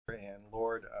And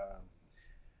Lord,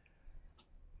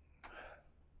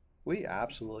 we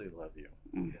absolutely love you.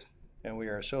 And we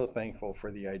are so thankful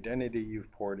for the identity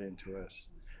you've poured into us,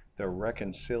 the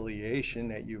reconciliation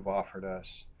that you've offered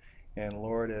us. And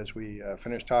Lord, as we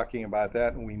finish talking about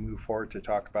that and we move forward to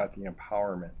talk about the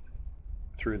empowerment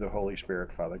through the Holy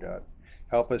Spirit, Father God,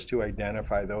 help us to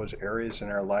identify those areas in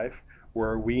our life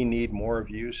where we need more of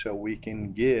you so we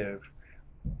can give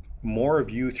more of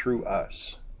you through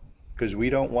us. Because we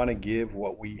don't want to give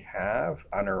what we have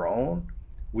on our own.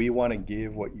 We want to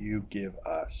give what you give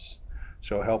us.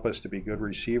 So help us to be good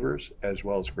receivers as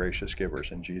well as gracious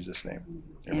givers in Jesus' name.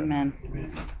 Amen.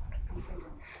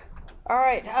 All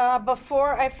right.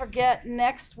 Before I forget,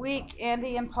 next week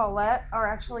Andy and Paulette are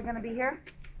actually going to be here.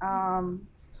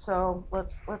 So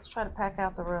let's try to pack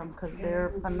out the room because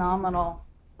they're phenomenal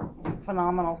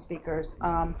speakers.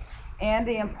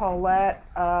 Andy and Paulette,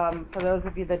 for those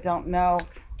of you that don't know,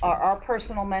 are our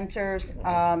personal mentors.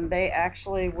 They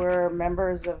actually were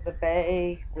members of the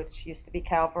Bay, which used to be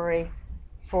Calvary,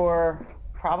 for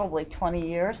probably 20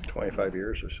 years. 25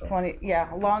 years or so. 20,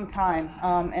 yeah, a long time.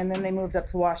 And then they moved up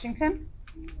to Washington.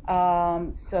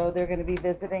 So they're going to be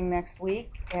visiting next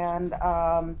week. And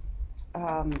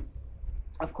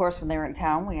of course, when they're in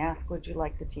town, we ask, would you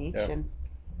like to teach? Yeah.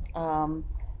 And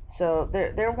so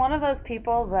they're one of those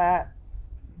people that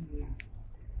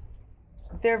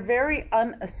they're very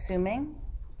unassuming,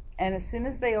 and as soon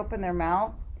as they open their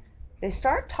mouth, they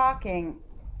start talking,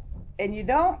 and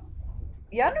you're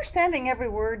understanding every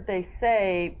word they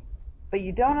say, but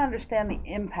you don't understand the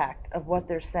impact of what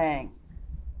they're saying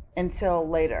until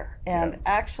later. And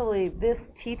actually, this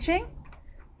teaching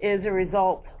is a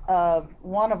result of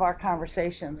one of our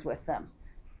conversations with them.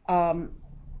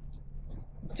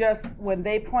 Just when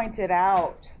they pointed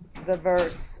out the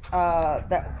verse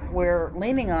that we're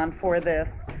leaning on for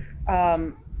this, hey,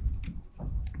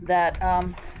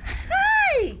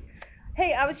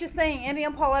 I was just saying, Andy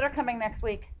and Paulette are coming next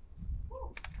week.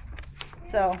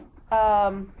 So,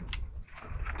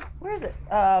 where is it?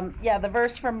 The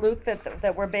verse from Luke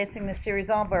that we're basing this series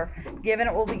on, where given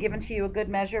it will be given to you, a good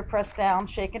measure, pressed down,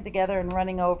 shaken together, and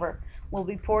running over, will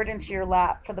be poured into your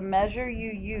lap. For the measure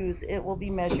you use, it will be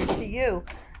measured to you.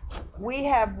 We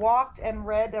have walked and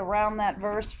read around that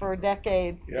verse for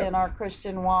decades in our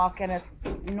Christian walk, and it's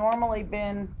normally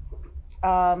been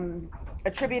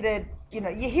attributed,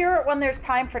 you hear it when there's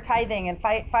time for tithing and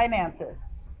finances.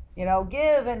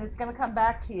 Give and it's going to come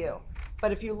back to you.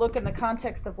 But if you look in the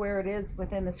context of where it is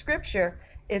within the scripture,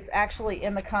 it's actually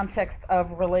in the context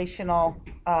of relational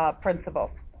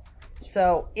principles.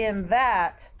 So in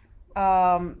that,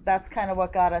 that's kind of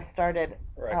what got us started,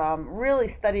 really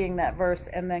studying that verse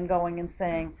and then going and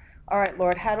saying, all right,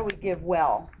 Lord, how do we give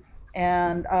well?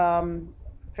 And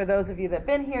for those of you that have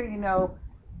been here,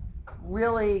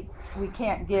 really we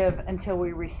can't give until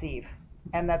we receive.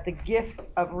 And that the gift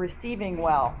of receiving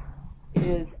well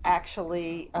is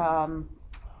actually, to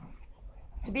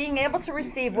being able to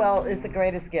receive well is the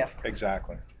greatest gift.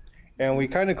 Exactly. And we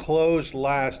kind of closed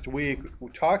last week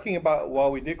talking about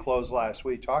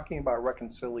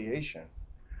reconciliation.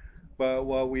 But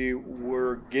while we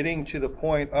were getting to the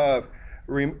point of,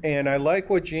 and I like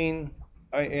what Gene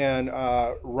and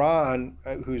Ron,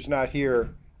 who's not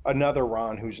here, another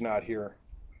Ron who's not here.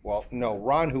 Well, no,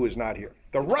 Ron who is not here.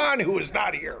 The Ron who is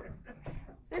not here.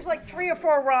 There's like 3 or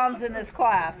 4 Rons in this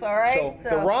class, all right? So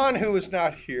the Ron who is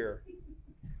not here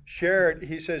shared,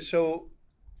 he says, so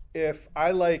if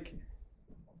I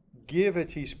give a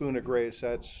teaspoon of grace,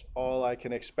 that's all I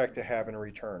can expect to have in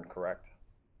return, correct?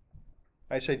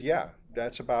 I said, yeah,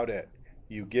 that's about it.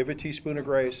 You give a teaspoon of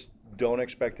grace, don't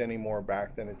expect any more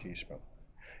back than a teaspoon.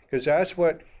 Because that's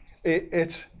what,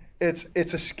 it's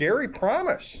a scary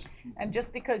promise. And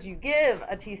just because you give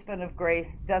a teaspoon of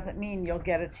grace doesn't mean you'll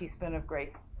get a teaspoon of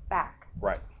grace back.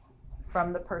 Right.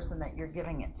 From the person that you're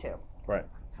giving it to. Right.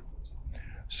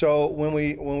 So when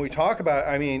we talk about,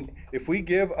 if we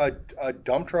give a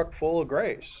dump truck full of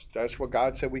grace, that's what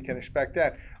God said we can expect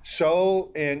that.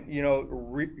 Sow and,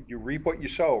 you reap what you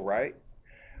sow, right?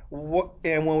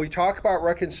 And when we talk about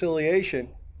reconciliation,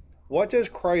 what does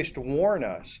Christ warn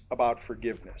us about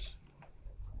forgiveness?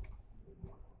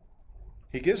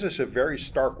 He gives us a very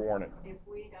stark warning. If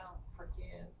we don't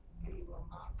forgive, we will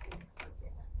not be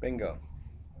forgiven. Bingo.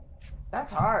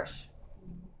 That's harsh.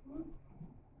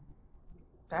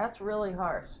 That's really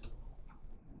harsh.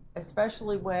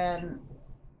 Especially when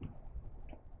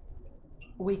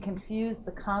we confuse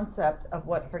the concept of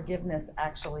what forgiveness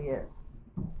actually is.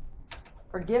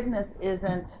 Forgiveness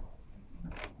isn't,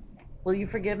 will you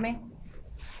forgive me?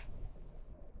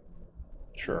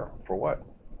 Sure. For what?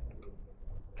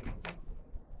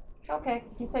 Oh, Okay,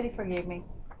 he said he forgave me.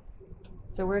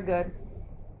 So we're good.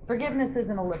 Forgiveness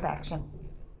isn't a lip action.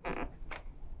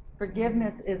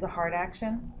 Forgiveness is a heart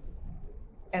action.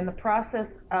 And the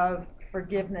process of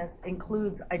forgiveness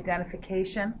includes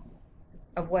identification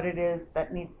of what it is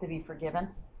that needs to be forgiven.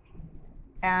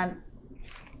 And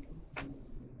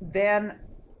then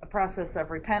a process of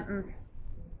repentance,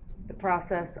 the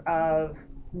process of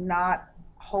not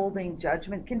holding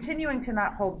judgment, continuing to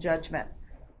not hold judgment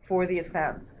for the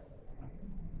offense.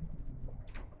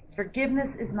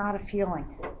 Forgiveness is not a feeling.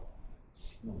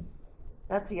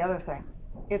 That's the other thing.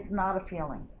 It's not a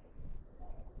feeling.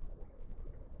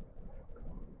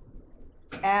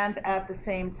 And at the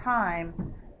same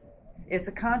time, it's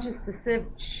a conscious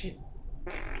decision.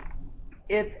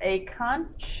 It's a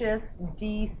conscious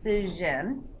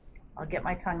decision. I'll get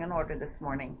my tongue in order this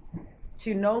morning.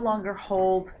 To no longer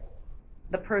hold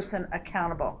the person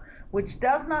accountable, which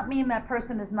does not mean that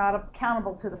person is not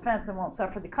accountable to the offense and won't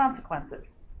suffer the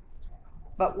consequences.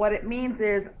 But what it means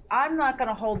is I'm not going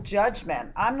to hold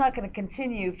judgment. I'm not going to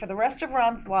continue for the rest of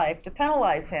Ron's life to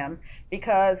penalize him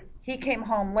because he came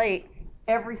home late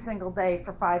every single day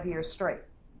for 5 years straight.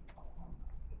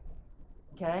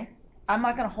 Okay? I'm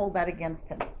not going to hold that against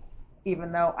him,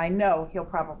 even though I know he'll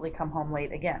probably come home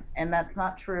late again. And that's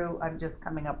not true. I'm just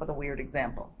coming up with a weird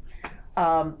example.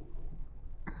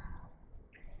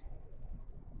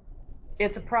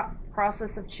 It's a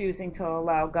process of choosing to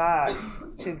allow God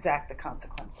to exact the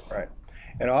consequences. Right.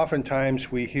 And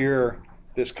oftentimes we hear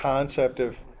this concept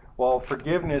of, well,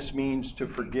 forgiveness means to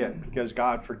forget because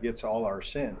God forgets all our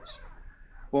sins.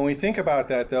 When we think about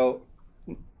that, though,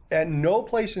 at no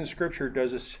place in Scripture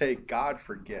does it say God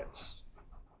forgets.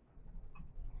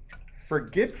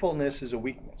 Forgetfulness is a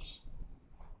weakness.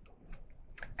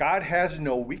 God has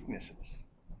no weaknesses.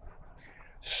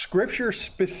 Scripture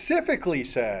specifically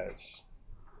says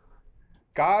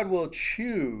God will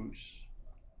choose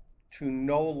to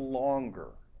no longer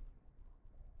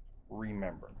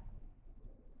remember.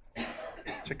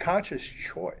 It's a conscious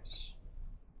choice.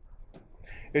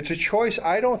 It's a choice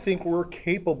I don't think we're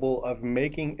capable of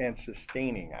making and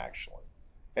sustaining, actually,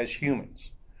 as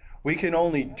humans. We can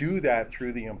only do that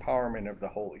through the empowerment of the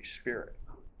Holy Spirit.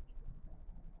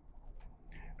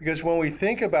 Because when we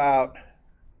think about,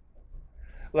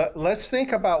 let's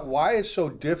think about why it's so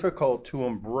difficult to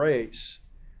embrace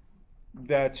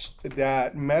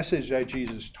that message that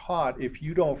Jesus taught. If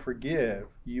you don't forgive,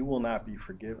 you will not be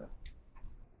forgiven.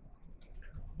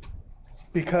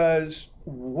 Because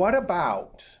what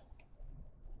about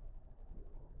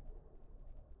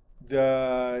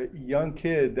the young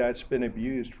kid that's been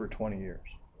abused for 20 years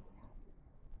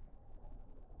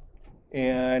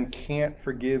and can't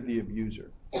forgive the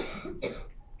abuser?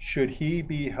 Should he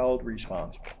be held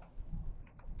responsible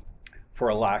for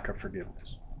a lack of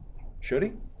forgiveness? Should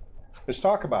he? Let's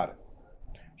talk about it.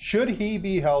 Should he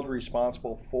be held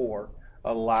responsible for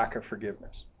a lack of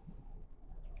forgiveness?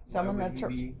 Someone Why would that's he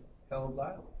be held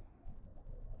liable?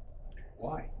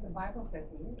 Why? The Bible says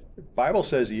he is. The Bible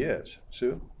says he is.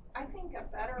 Sue? I think a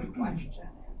better question,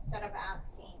 instead of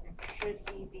asking, should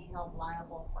he be held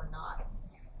liable for not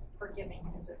forgiving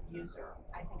his abuser,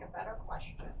 I think a better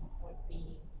question would be,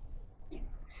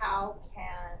 how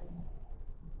can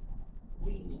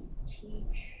we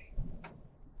teach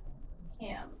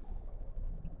him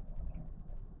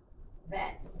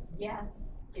that, yes,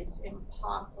 it's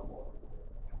impossible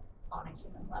on a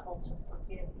human level to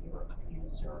forgive your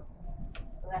abuser?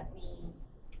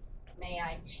 May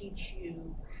I teach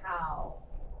you how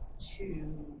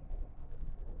to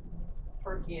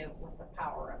forgive with the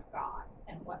power of God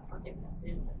and what forgiveness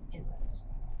is and isn't.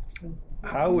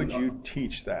 How would you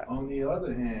teach that? On the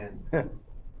other hand,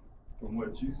 from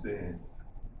what you said,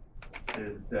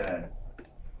 is that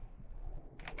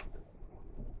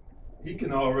he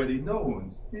can already know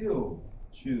and still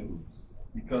choose.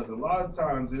 Because a lot of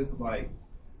times it's like,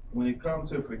 when it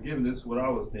comes to forgiveness, what I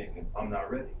was thinking, I'm not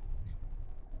ready.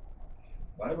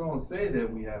 Bible don't say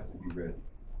that we have to be ready.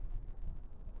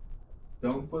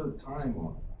 Don't put a time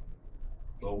on it.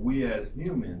 But we as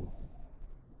humans,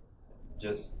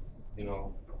 just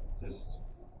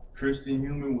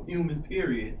Christian human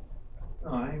period,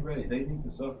 no, I ain't ready. They need to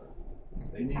suffer.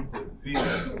 They need to feel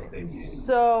what they feel.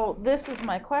 So this is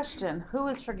my question. Who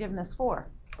is forgiveness for?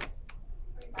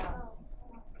 Us.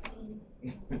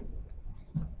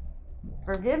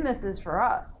 Forgiveness is for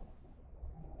us.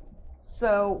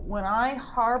 So when I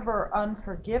harbor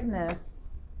unforgiveness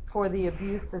for the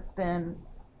abuse that's been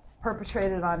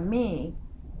perpetrated on me,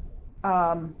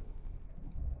 I'm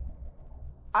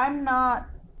not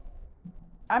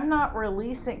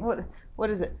releasing, what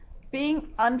is it?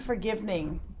 Being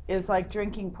unforgiving is like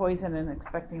drinking poison and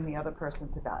expecting the other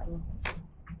person to die.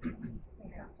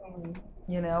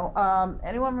 You know,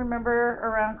 anyone remember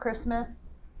around Christmas,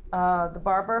 the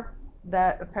barber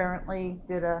that apparently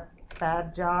did a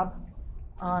bad job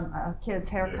on a kid's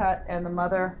haircut, and the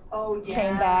mother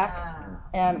came back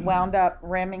and wound up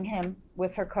ramming him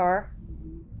with her car,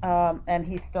 and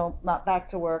he's still not back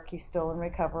to work. He's still in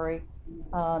recovery,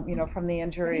 you know, from the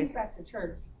injuries. He's back to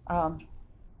church.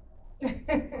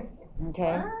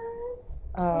 Okay.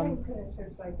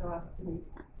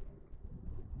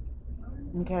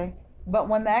 Okay. But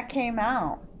when that came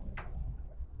out,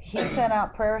 he sent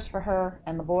out prayers for her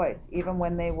and the boys, even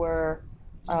when they were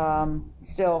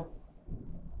still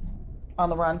on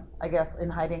the run, I guess, in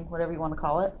hiding, whatever you want to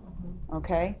call it.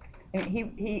 Okay. And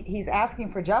he's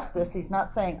asking for justice. He's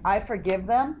not saying, I forgive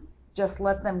them, just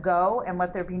let them go and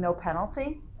let there be no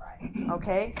penalty.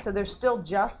 Okay. So there's still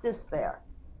justice there.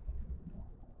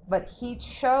 But he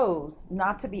chose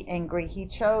not to be angry. He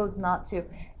chose not to.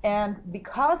 And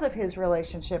because of his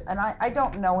relationship, and I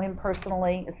don't know him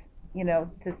personally, you know,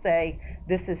 to say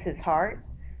this is his heart,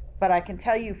 but I can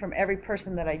tell you from every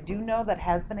person that I do know that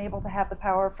has been able to have the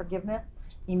power of forgiveness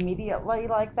immediately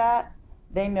like that,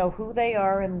 they know who they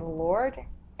are in the Lord,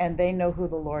 and they know who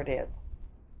the Lord is.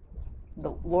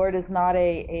 The Lord is not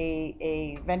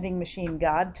a vending machine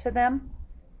God to them.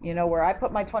 You know, where I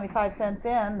put my 25 cents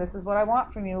in, this is what I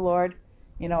want from you, Lord.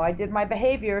 You know, I did my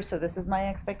behavior, so this is my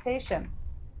expectation.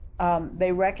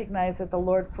 They recognize that the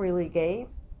Lord freely gave,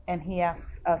 and he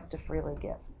asks us to freely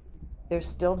give. There's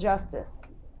still justice.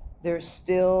 There's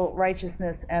still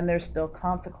righteousness, and there's still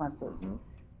consequences.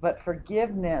 But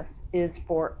forgiveness is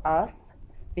for us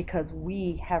because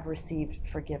we have received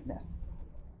forgiveness.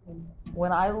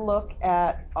 When I look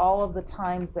at all of the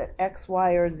times that X,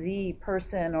 Y, or Z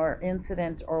person or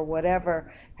incident or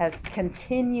whatever has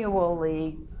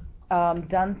continually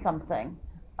done something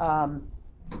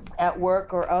at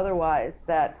work or otherwise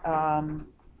that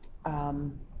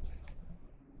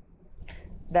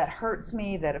that hurts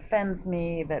me, that offends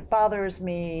me, that bothers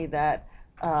me, that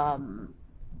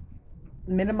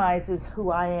minimizes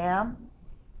who I am,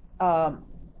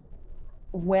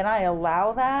 when I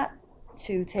allow that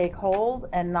to take hold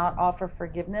and not offer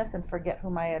forgiveness and forget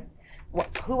who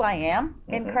I am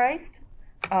in Christ,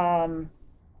 I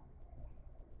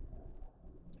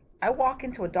walk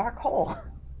into a dark hole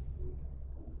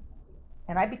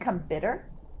and I become bitter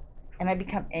and I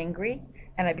become angry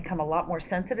and I become a lot more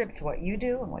sensitive to what you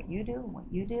do and what you do and what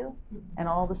you do. And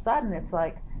all of a sudden it's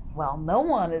like, well, no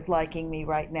one is liking me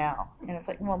right now. And it's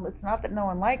like, well, it's not that no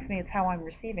one likes me, it's how I'm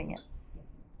receiving it.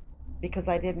 Because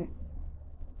I didn't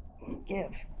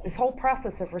give. This whole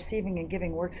process of receiving and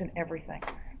giving works in everything.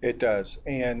 It does.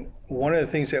 And one of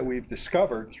the things that we've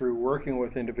discovered through working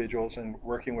with individuals and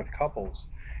working with couples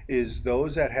is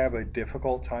those that have a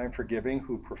difficult time forgiving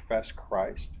who profess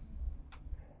Christ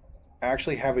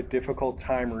actually have a difficult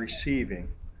time receiving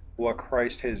what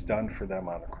Christ has done for them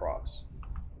on the cross.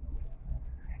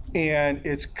 And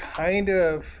it's kind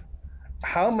of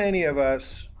how many of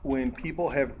us, when people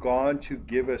have gone to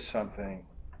give us something,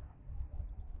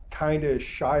 kind of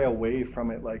shy away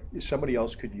from it, like somebody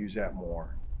else could use that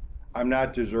more. I'm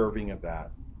not deserving of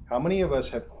that. How many of us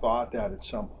have thought that at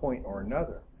some point or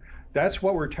another? That's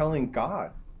what we're telling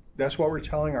God. That's what we're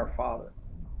telling our Father.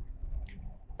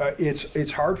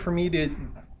 It's hard for me to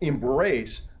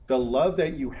embrace the love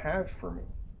that you have for me.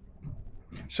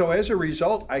 So as a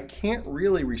result, I can't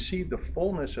really receive the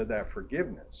fullness of that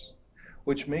forgiveness,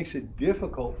 which makes it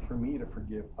difficult for me to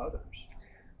forgive others.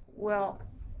 Well,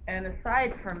 and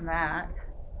aside from that,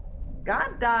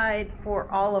 God died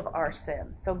for all of our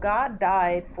sins. So God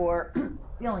died for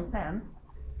stealing pens.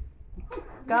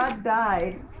 God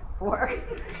died for...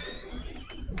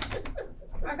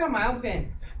 I got my own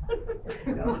pen.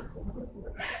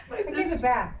 I give it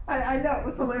back. I know, it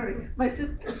was hilarious. My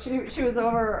sister, she was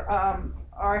over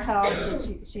our house,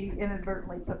 and she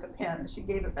inadvertently took a pen, and she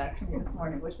gave it back to me this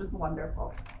morning, which was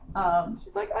wonderful.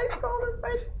 She's like, I stole this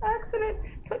by accident.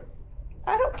 It's like,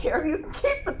 I don't care, you can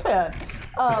keep the pen.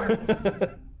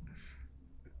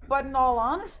 But in all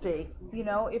honesty, you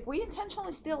know, if we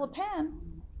intentionally steal a pen,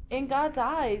 in God's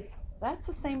eyes, that's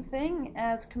the same thing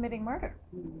as committing murder.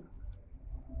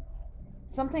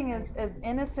 Something as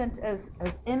innocent as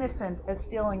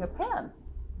stealing a pen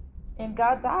in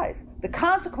God's eyes. The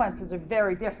consequences are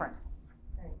very different.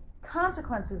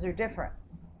 Consequences are different.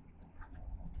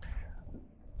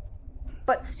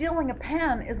 But stealing a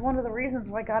pen is one of the reasons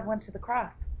why God went to the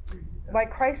cross. Why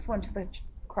Christ went to the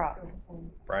cross.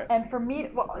 Right. And for me,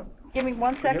 well, give me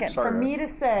 1 second. Sorry, for me to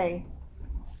say,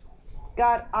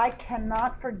 God, I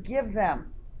cannot forgive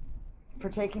them for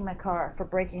taking my car, for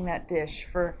breaking that dish,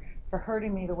 for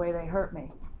hurting me the way they hurt me.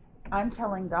 I'm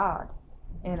telling God,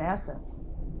 in essence,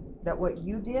 that what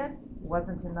you did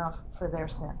wasn't enough for their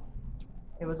sin.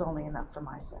 It was only enough for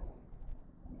my sin.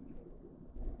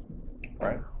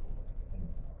 Right.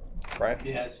 Right.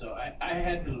 Yeah, so I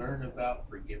had to learn about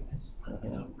forgiveness,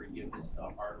 forgiveness the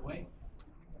hard way.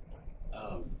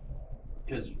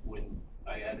 Because when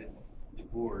I had a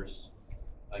divorce,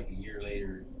 like a year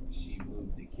later, she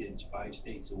moved the kids 5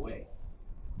 states away.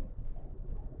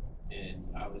 And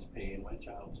I was paying my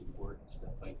child support and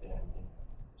stuff like that. And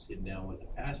sitting down with the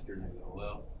pastor and I go,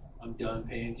 well, I'm done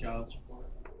paying child support.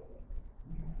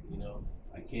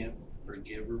 I can't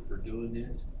forgive her for doing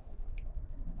this.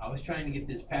 I was trying to get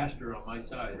this pastor on my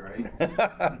side, right?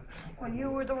 Well, you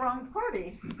were the wrong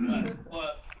party.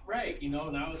 Well, right, and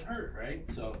I was hurt, right?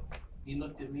 So he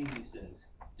looked at me and he says,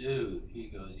 dude, he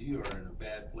goes, you are in a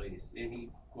bad place. And he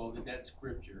quoted that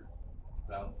scripture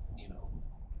about, you're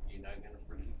not going to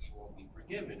forgive, you won't be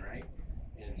forgiven, right?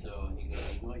 And so he goes,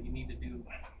 you know what you need to do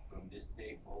from this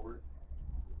day forward?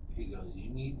 He goes, you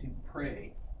need to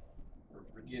pray for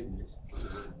forgiveness for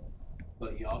her,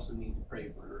 but you also need to pray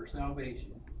for her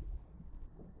salvation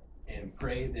and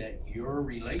pray that your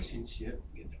relationship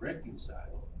gets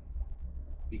reconciled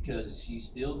because she's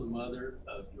still the mother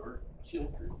of your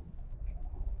children.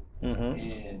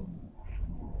 And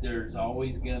there's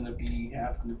always going to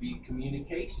have to be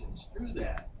communications through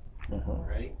that,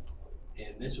 right?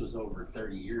 And this was over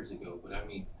 30 years ago, but I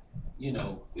mean,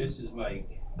 this is like,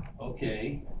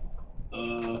 okay,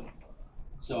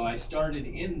 so I started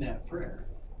in that prayer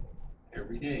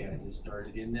every day. I just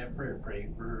started in that prayer,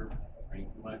 praying for her,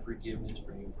 praying for my forgiveness,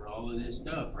 praying for all of this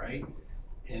stuff, right?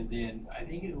 And then I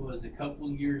think it was a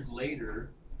couple years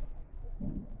later,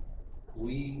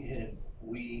 because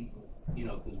we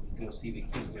go see the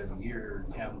kids every year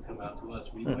and have them come out to us.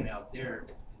 We went out there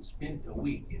and spent a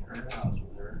week in her house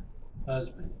with her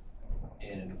husband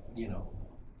and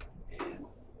and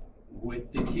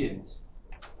with the kids.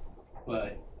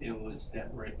 But it was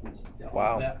that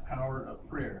Wow. that power of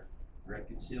prayer,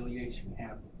 reconciliation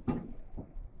happened.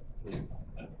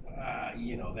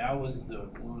 That was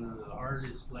one of the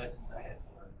hardest lessons I had to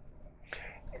learn.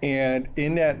 And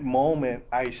in that moment,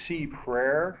 I see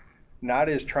prayer not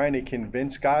as trying to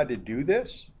convince God to do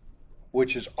this,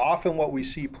 which is often what we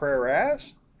see prayer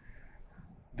as.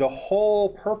 The whole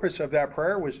purpose of that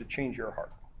prayer was to change your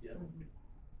heart. Yeah.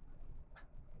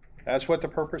 That's what the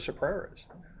purpose of prayer is,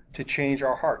 to change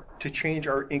our heart, to change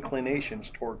our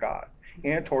inclinations toward God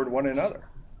and toward one another.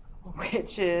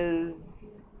 Which is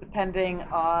depending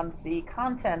on the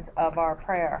content of our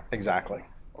prayer. Exactly.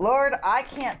 Lord, I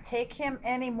can't take him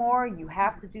anymore. You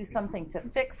have to do something to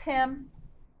fix him,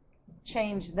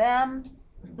 change them.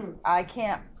 I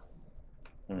can't.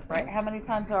 Right? How many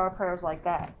times are our prayers like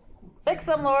that? Fix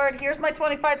them, Lord. Here's my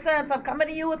 25 cents. I'm coming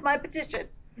to you with my petition.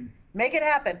 Make it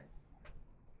happen.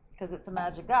 Because it's a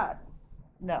magic God.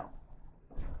 No.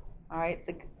 All right?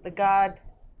 The God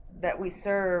that we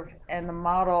serve and the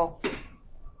model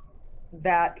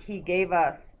that he gave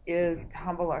us is to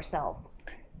humble ourselves.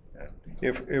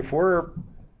 If we're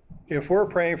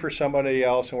praying for somebody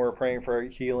else and we're praying for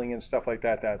healing and stuff like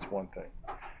that, that's one thing.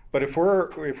 But if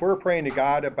we're praying to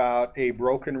God about a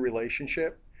broken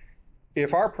relationship,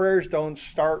 if our prayers don't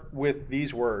start with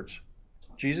these words,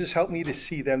 Jesus, help me to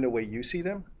see them the way you see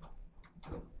them,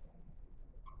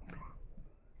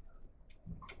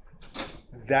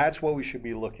 that's what we should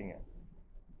be looking at.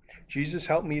 Jesus,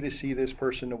 help me to see this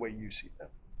person the way you see them.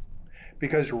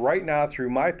 Because right now, through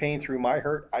my pain, through my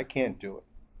hurt, I can't do it.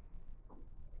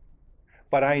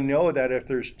 But I know that if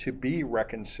there's to be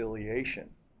reconciliation,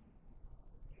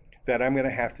 that I'm going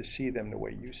to have to see them the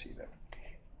way you see them.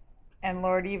 And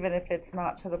Lord, even if it's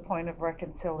not to the point of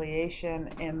reconciliation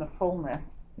in the fullness,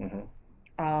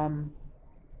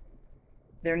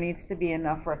 there needs to be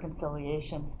enough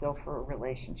reconciliation still for a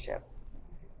relationship.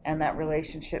 And that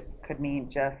relationship could mean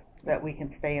just that we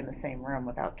can stay in the same room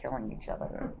without killing each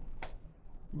other.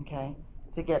 Okay?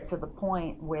 To get to the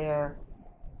point where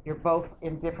you're both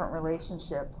in different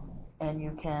relationships and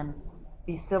you can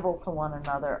be civil to one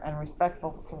another and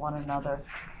respectful to one another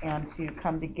and to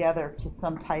come together to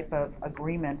some type of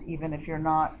agreement, even if you're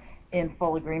not in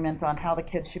full agreement on how the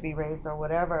kids should be raised or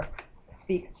whatever,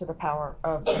 speaks to the power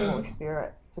of the Holy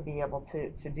Spirit to be able to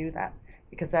do that,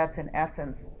 because that's in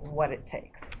essence what it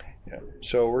takes. Yeah.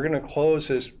 So we're going to close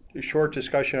this short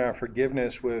discussion on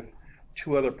forgiveness with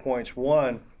 2 other points.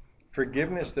 One,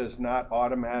 forgiveness does not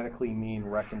automatically mean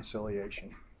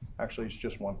reconciliation. Actually, it's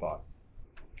just one thought.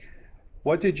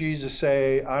 What did Jesus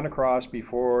say on the cross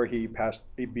before he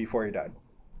died?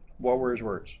 What were his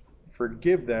words?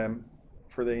 Forgive them,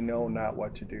 for they know not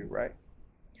what to do, right?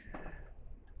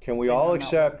 Can we They all know not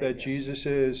accept what they that do.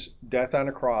 Jesus' death on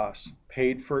the cross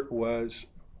was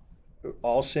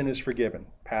all sin is forgiven,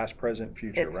 past, present,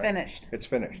 future, It's right? finished. It's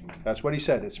finished. That's what he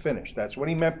said, it's finished. That's what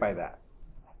he meant by that.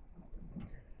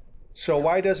 So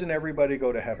why doesn't everybody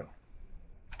go to heaven?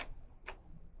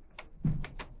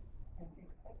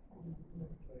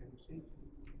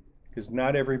 Because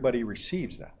not everybody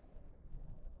receives that.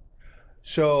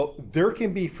 So there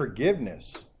can be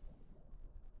forgiveness.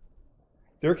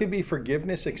 There can be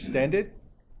forgiveness extended,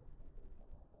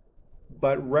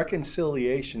 but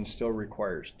reconciliation still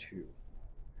requires two.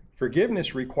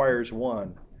 Forgiveness requires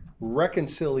one.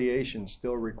 Reconciliation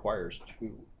still requires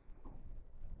two.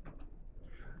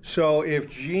 So if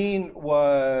Gene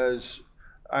was,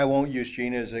 I won't use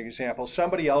Gene as an example,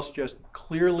 somebody else just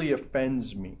clearly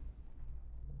offends me.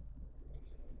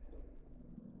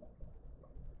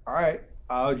 All right,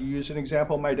 I'll use an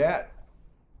example of my dad.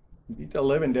 He beat the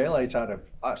living daylights out of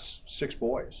us, 6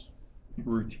 boys,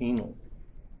 routinely.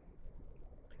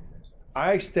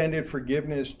 I extended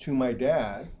forgiveness to my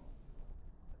dad,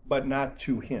 but not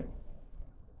to him.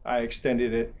 I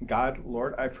extended it, God,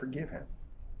 Lord, I forgive him.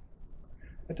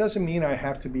 It doesn't mean I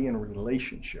have to be in a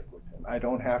relationship with him. I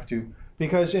don't have to,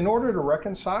 because in order to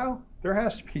reconcile, there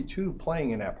has to be two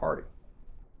playing in that party.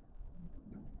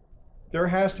 There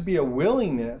has to be a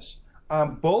willingness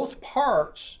on both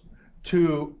parts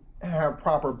to have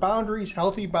proper boundaries,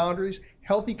 healthy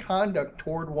conduct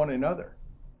toward one another.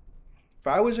 If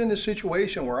I was in a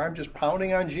situation where I'm just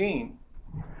pounding on Jean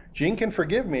can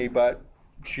forgive me, but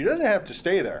she doesn't have to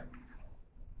stay there.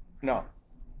 No,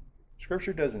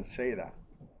 Scripture doesn't say that.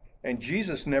 And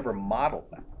Jesus never modeled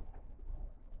that.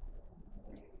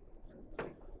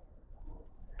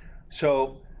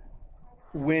 So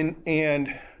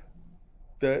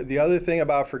the other thing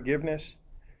about forgiveness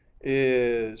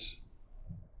is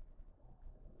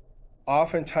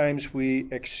oftentimes we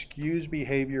excuse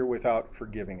behavior without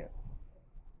forgiving it.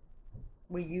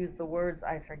 We use the words,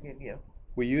 I forgive you.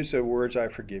 We use the words, I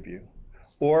forgive you.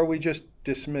 Or we just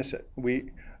dismiss it.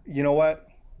 You know what?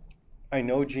 I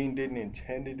know Jean didn't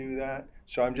intend to do that,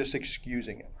 so I'm just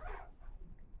excusing it.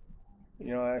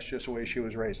 You know, that's just the way she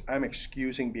was raised. I'm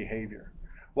excusing behavior.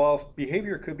 Well, if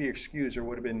behavior could be excused, there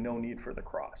would have been no need for the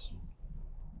cross.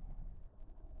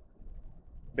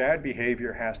 Bad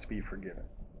behavior has to be forgiven.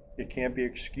 It can't be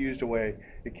excused away.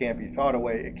 It can't be thought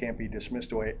away. It can't be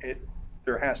dismissed away.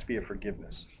 There has to be a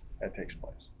forgiveness that takes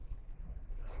place.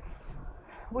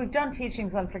 We've done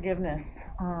teachings on forgiveness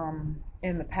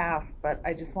in the past, but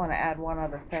I just want to add one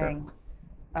other thing.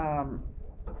 Sure.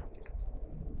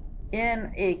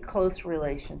 In a close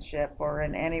relationship or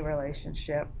in any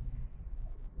relationship,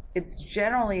 it's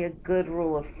generally a good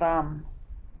rule of thumb.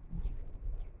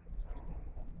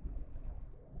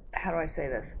 How do I say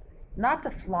this? Not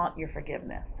to flaunt your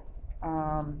forgiveness.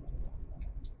 I'm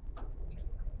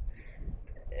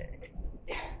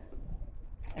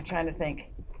trying to think.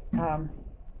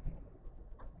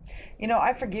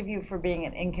 I forgive you for being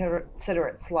an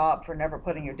inconsiderate slob for never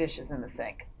putting your dishes in the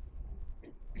sink.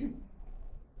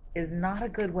 Is not a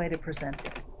good way to present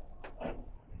it.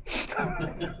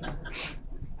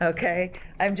 Okay?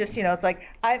 I'm just, it's like,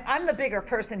 I'm the bigger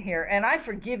person here, and I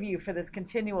forgive you for this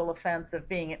continual offense of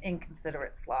being an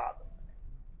inconsiderate slob.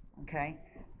 Okay?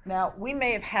 Now, we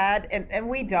may have had, and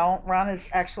we don't, Ron is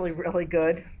actually really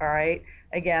good, all right?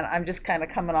 Again, I'm just kind of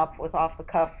coming up with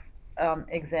off-the-cuff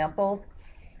examples.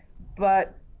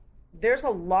 But there's a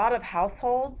lot of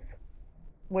households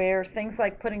where things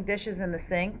like putting dishes in the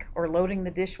sink or loading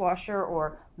the dishwasher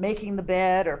or making the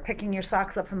bed or picking your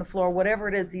socks up from the floor, whatever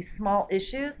it is, these small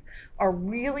issues are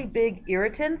really big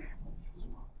irritants,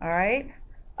 all right?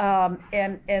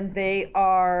 And they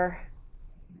are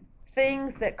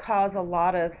things that cause a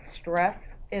lot of stress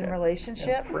in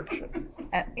relationship. And friction.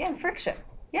 And friction,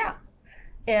 yeah.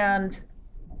 And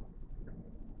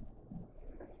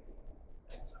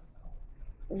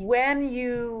when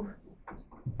you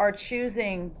are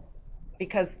choosing,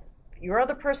 because your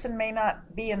other person may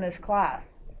not be in this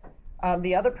class,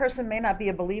 the other person may not be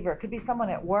a believer. It could be someone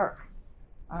at work,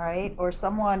 all right, or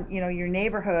someone, your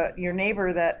neighbor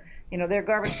that, their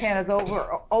garbage can is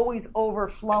always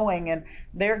overflowing, and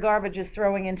their garbage is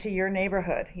throwing into your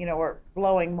neighborhood, or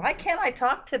blowing. Why can't I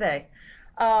talk today?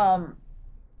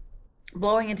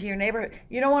 Blowing into your neighborhood.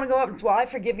 You don't want to go up and say, well, I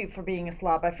forgive you for being a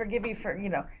slob. I forgive you for,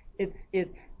 it's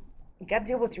you got to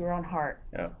deal with your own heart.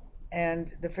 Yeah.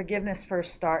 And the forgiveness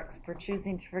first starts for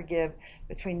choosing to forgive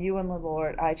between you and the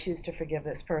Lord. I choose to forgive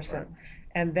this person. Right.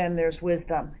 And then there's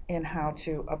wisdom in how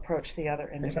to approach the other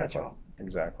individual.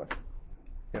 Exactly.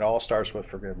 It all starts with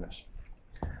forgiveness.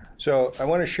 So I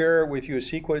want to share with you a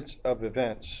sequence of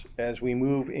events as we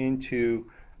move into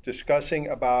discussing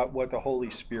about what the Holy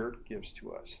Spirit gives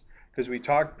to us. Because we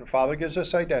talked, the Father gives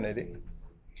us identity,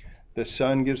 the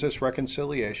Son gives us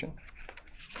reconciliation.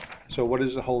 So what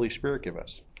does the Holy Spirit give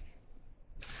us?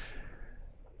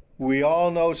 We all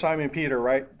know Simon Peter,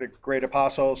 right? The great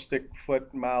apostle, stick,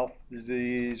 foot, mouth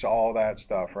disease, all that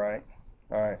stuff, right?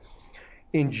 All right.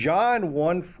 In John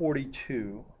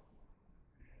 1:42,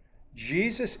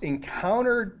 Jesus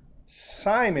encountered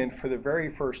Simon for the very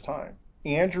first time.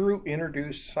 Andrew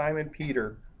introduced Simon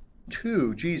Peter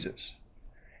to Jesus.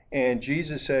 And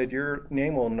Jesus said, your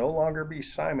name will no longer be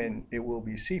Simon, it will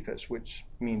be Cephas, which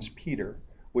means Peter,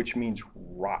 which means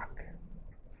rock.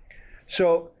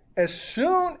 So as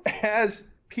soon as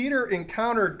Peter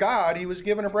encountered God, he was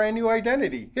given a brand new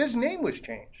identity. His name was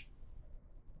changed.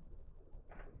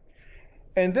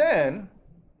 And then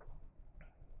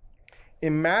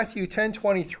in Matthew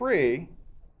 10:23,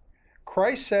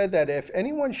 Christ said that if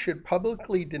anyone should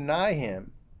publicly deny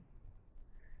him,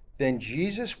 then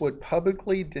Jesus would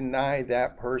publicly deny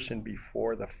that person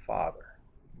before the Father.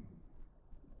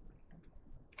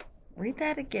 Read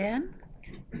that again.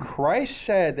 Christ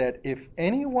said that if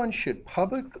anyone should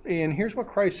publicly, and here's what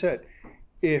Christ said,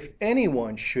 if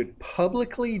anyone should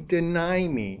publicly deny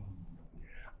me,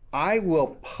 I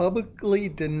will publicly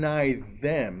deny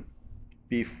them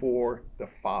before the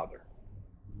Father.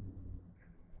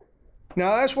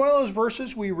 Now that's one of those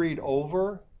verses we read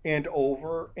over and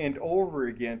over and over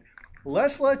again.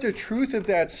 Let's let the truth of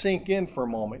that sink in for a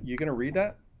moment. You going to read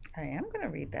that? I am going to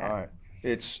read that. All right.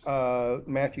 It's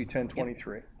Matthew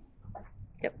 10:23.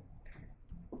 Yep.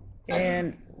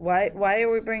 And why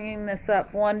are we bringing this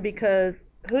up? One, because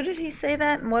who did he say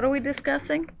that, and what are we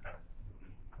discussing?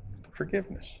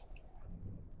 Forgiveness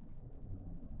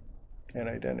and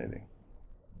identity.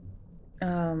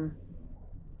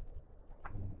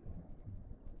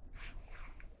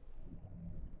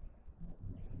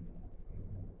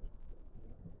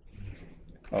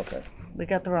 Okay. We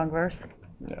got the wrong verse.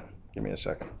 Yeah. Give me a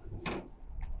second.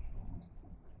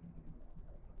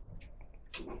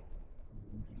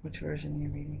 Which version are you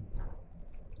reading?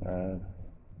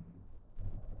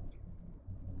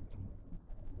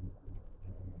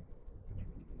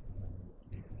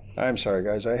 I'm sorry,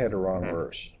 guys. I had a wrong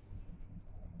verse.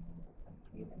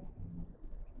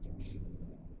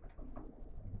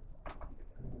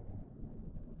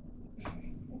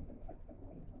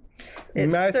 It's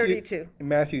Matthew, 32.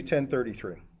 Matthew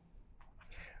 10:33.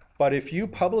 But if you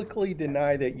publicly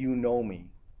deny that you know me,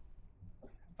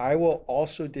 I will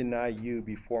also deny you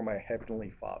before my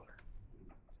heavenly Father.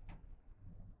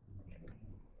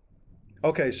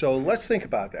 Okay, so let's think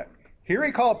about that. Here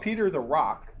he called Peter the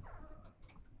rock.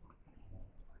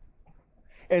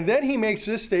 And then he makes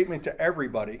this statement to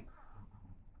everybody.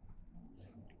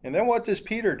 And then what does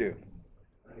Peter do?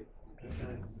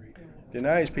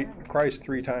 Denies Christ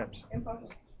 3 times. In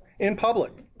public. In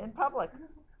public. In public.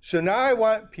 So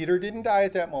now Peter didn't die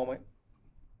at that moment.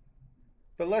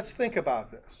 But let's think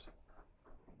about this.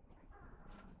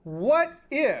 What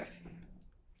if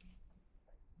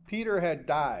Peter had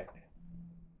died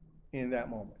in that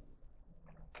moment?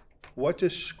 What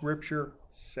does Scripture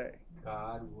say?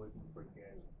 God wouldn't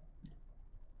forget.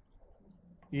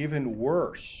 Even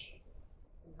worse.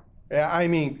 I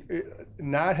mean,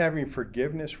 not having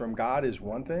forgiveness from God is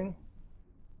one thing.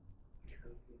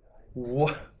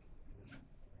 What?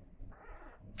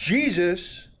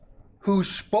 Jesus, who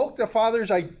spoke the Father's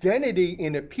identity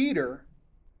into Peter,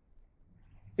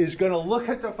 is going to look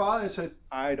at the Father and say,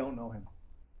 I don't know him.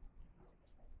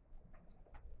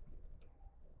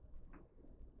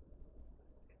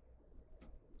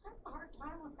 I have a hard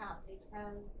time with that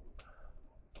because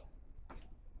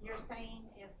you're saying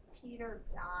if Peter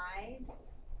died,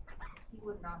 he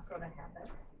would not go to heaven.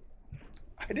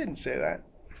 I didn't say that.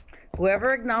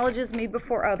 Whoever acknowledges me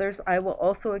before others, I will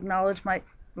also acknowledge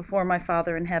before my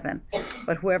Father in heaven.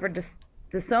 But whoever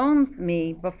disowns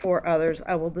me before others,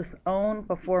 I will disown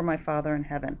before my Father in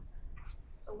heaven.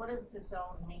 So what does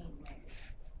disown mean?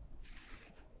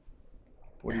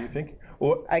 What do you think?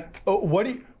 What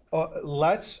do you,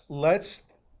 let's,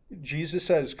 Jesus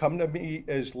says, come to me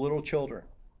as little children.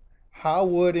 How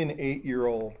would an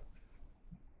 8-year-old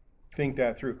think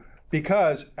that through?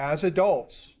 Because as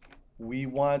adults, we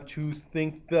want to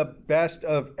think the best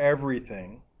of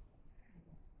everything.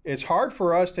 It's hard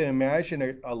for us to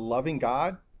imagine a loving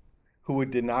God who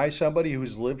would deny somebody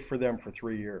who's lived for them for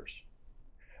 3 years.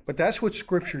 But that's what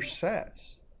Scripture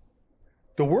says.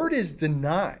 The word is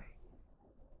deny.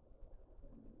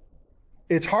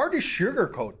 It's hard to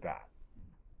sugarcoat that.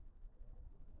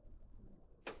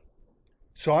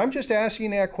 So I'm just asking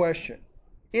that question.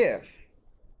 If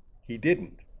he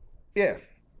didn't, if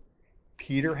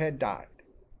Peter had died,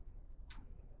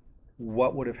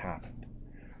 what would have happened?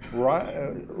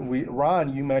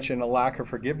 Ron, you mentioned a lack of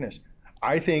forgiveness.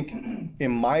 I think, in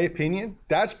my opinion,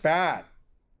 that's bad.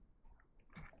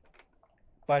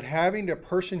 But having the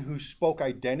person who spoke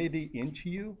identity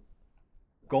into you,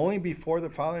 going before the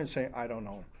Father and saying, I don't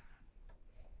know him,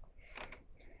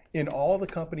 in all the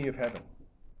company of heaven,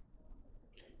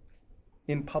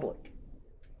 in public.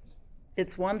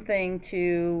 It's one thing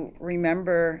to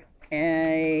remember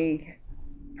a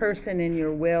person in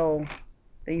your will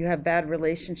that you have bad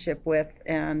relationship with,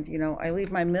 and I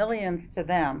leave my millions to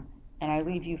them and I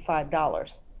leave you $5.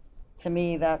 To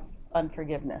me, that's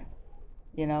unforgiveness.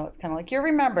 It's kind of like you're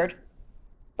remembered,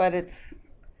 but it's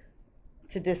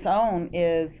to disown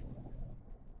is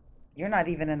you're not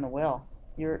even in the will.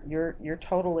 You're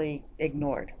totally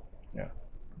ignored. Yeah.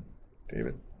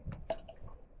 David?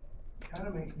 Kind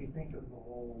of makes me think of the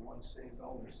whole once saved,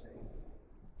 always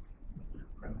saved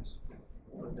premise,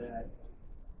 or that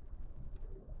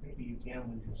maybe you can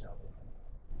lose your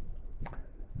salvation,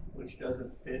 which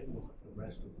doesn't fit with the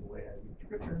rest of the way I read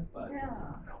Scripture, but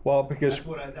Well, because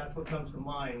that's what comes to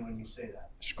mind when you say that.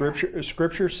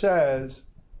 Scripture says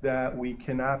that we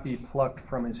cannot be plucked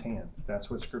from his hand. That's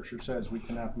what Scripture says. We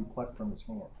cannot be plucked from his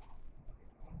hand.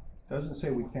 It doesn't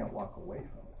say we can't walk away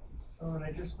from it. Oh, and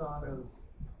I just thought of,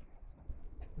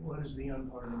 what is the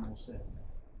unpardonable sin?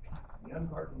 The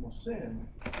unpardonable sin,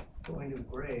 going to the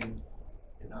grave,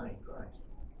 denying Christ.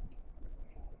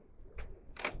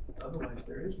 Otherwise,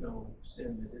 there is no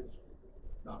sin that is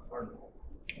not pardonable.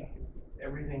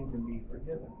 Everything can be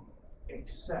forgiven,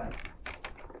 except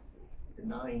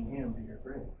denying him to your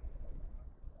grave.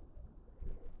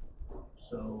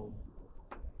 So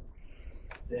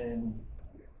then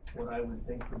what I would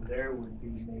think from there would be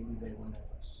maybe they were nervous.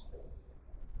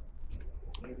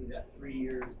 Maybe that 3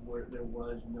 years where there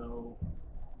was no,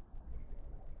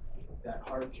 that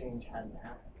heart change hadn't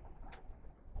happened.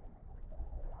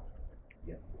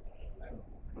 Yeah. I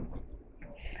don't know.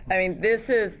 I mean,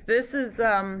 this is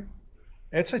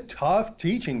It's a tough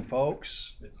teaching,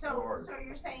 folks. So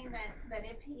you're saying that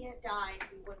if he had died,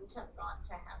 he wouldn't have gone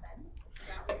to heaven? Is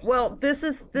that what you're well, this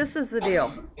is the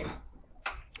deal.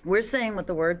 We're saying what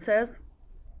the word says.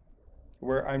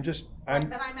 Where But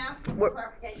I'm asking for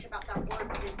clarification about that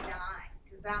word denied.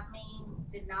 Does that mean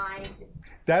denied?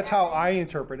 That's how heaven? I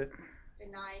interpret it.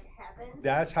 Denied heaven?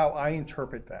 That's how I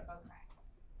interpret that. Okay.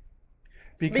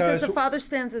 Because the Father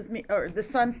stands as the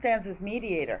Son stands as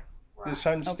mediator. The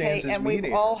Son Okay, stands as and mediator.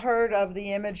 we've all heard of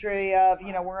the imagery of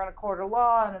we're in a court of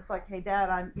law, and it's like, hey,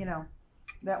 Dad, I'm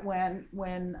that when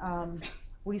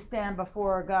we stand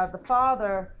before God the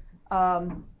Father,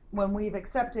 when we've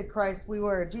accepted Christ, we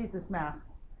wear a Jesus mask,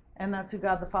 and that's who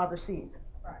God the Father sees.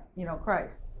 Right.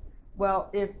 Christ. Well,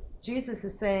 if Jesus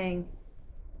is saying,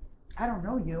 I don't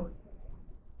know you.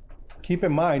 Keep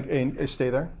in mind, and stay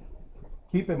there.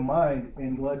 Keep in mind,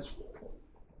 and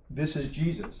this is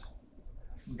Jesus.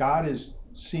 God is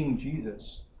seeing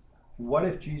Jesus. What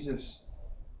if Jesus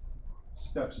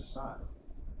steps aside?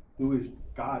 Who is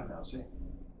God now seeing?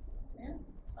 Sin.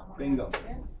 Someone Bingo. has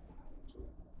sin.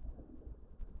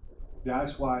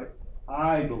 That's why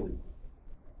I believe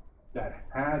that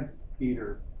had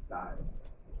Peter died,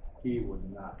 he would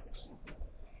not have seen.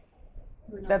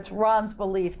 That's Ron's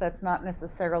belief. That's not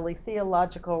necessarily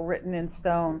theological, written in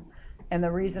stone. And the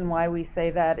reason why we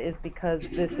say that is because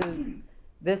this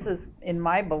is, in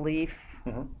my belief,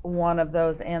 one of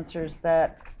those answers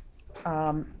that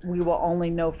we will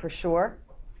only know for sure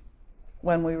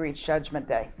when we reach Judgment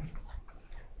Day.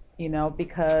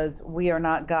 Because we are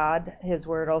not God. His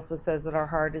word also says that our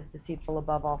heart is deceitful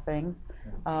above all things,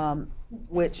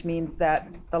 which means that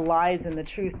the lies and the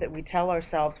truth that we tell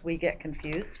ourselves, we get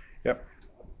confused. Yep.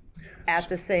 At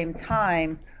the same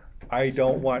time, I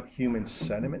don't want human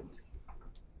sentiment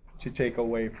to take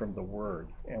away from the word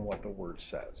and what the word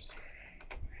says.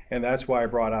 And that's why I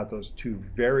brought out those two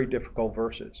very difficult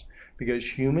verses, because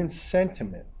human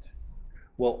sentiment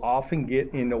will often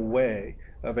get in the way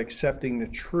of accepting the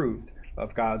truth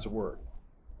of God's word.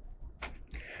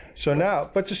 So now,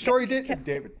 but the story did,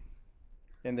 David,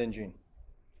 and then Gene.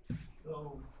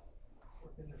 So,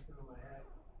 working this through my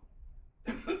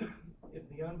head,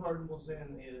 if the unpardonable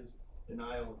sin is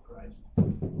denial of Christ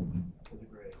to the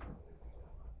grave,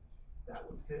 that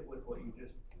would fit with what you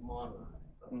just modeled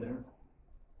up there.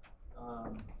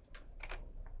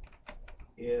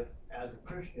 If, as a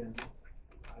Christian,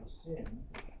 I sin,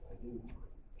 I do.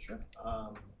 Sure.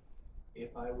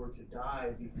 If I were to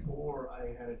die before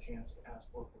I had a chance to ask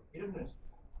for forgiveness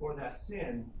for that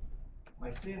sin, My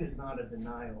sin is not a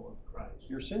denial of Christ.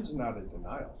 Your sin's not a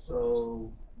denial.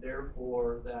 So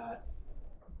therefore that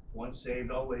once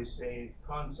saved, always saved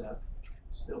concept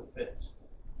still fits.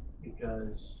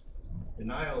 Because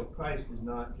denial of Christ is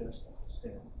not just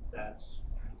sin. That's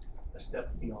a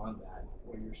step beyond that,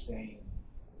 where you're saying,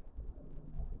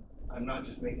 I'm not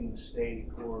just making a mistake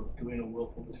or doing a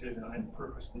willful decision, I'm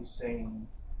purposely saying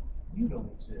you don't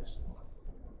exist.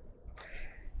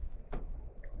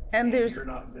 And you're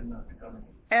not good enough to come in.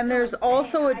 and there's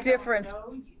also a difference.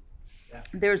 Yeah.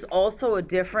 There's also a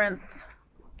difference.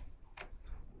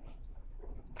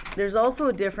 There's also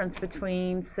a difference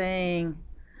between saying,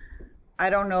 I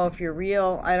don't know if you're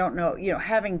real, I don't know,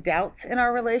 having doubts in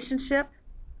our relationship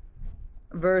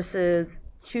versus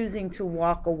choosing to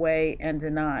walk away and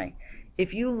deny.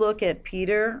 If you look at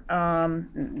Peter,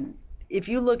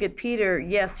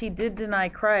 yes, he did deny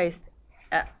Christ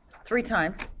 3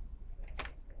 times.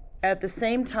 At the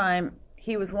same time,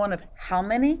 he was one of how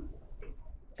many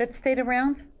that stayed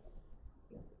around?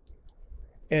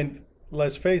 And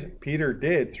let's face it, Peter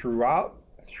did throughout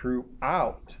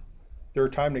their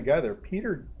time together.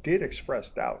 Peter did express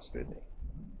doubts, didn't he?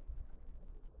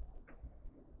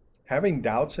 Having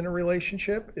doubts in a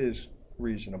relationship is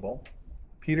reasonable.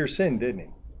 Peter sinned, didn't he?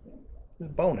 He was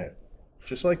a bonehead,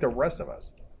 just like the rest of us.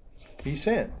 He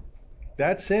sinned.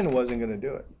 That sin wasn't going to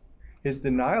do it. His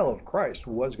denial of Christ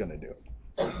was going to do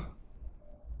it.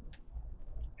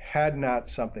 Had not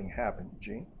something happened,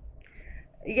 Gene.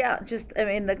 Yeah, just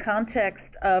in the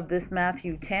context of this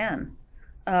Matthew 10,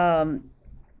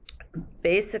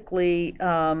 basically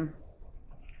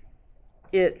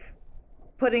it's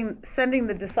sending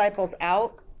the disciples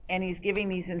out, and he's giving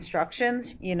these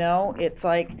instructions. It's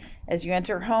like, as you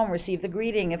enter home, receive the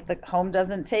greeting. If the home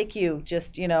doesn't take you,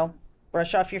 just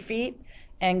brush off your feet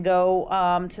and go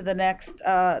to the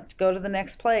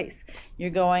next place. You're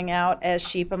going out as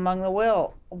sheep among the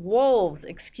wolves.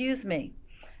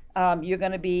 You're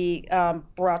going to be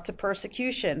brought to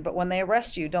persecution, but when they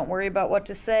arrest you, don't worry about what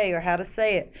to say or how to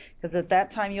say it, because at that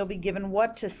time you'll be given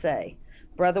what to say.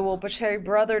 Brother will betray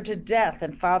brother to death,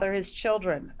 and father his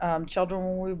children. Children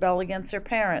will rebel against their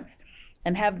parents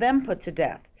and have them put to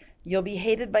death. You'll be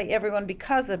hated by everyone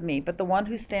because of me, but the one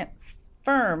who stands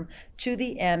firm to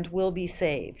the end will be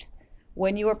saved.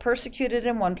 When you are persecuted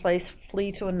in one place,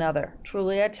 flee to another.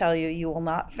 Truly I tell you, you will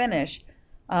not finish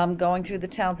going through the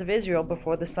towns of Israel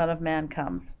before the Son of Man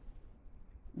comes.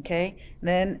 Okay,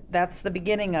 then that's the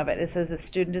beginning of it. It says a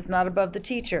student is not above the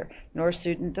teacher, nor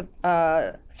servant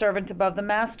above the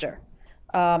master.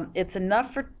 It's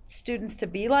enough for students to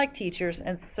be like teachers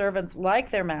and servants like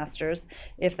their masters.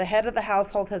 If the head of the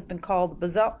household has been called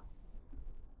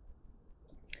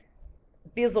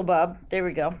Beelzebub, there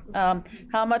we go,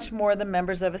 how much more the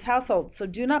members of his household? So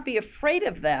do not be afraid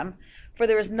of them, for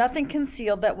there is nothing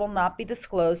concealed that will not be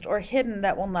disclosed, or hidden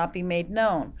that will not be made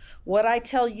known. What I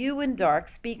tell you in dark,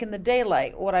 speak in the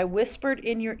daylight. What I whispered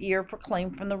in your ear,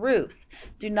 proclaim from the roofs.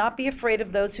 Do not be afraid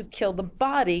of those who kill the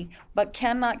body, but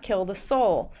cannot kill the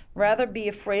soul. Rather be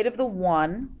afraid of the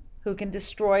one who can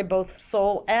destroy both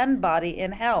soul and body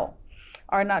in hell.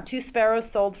 Are not 2 sparrows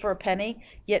sold for a penny?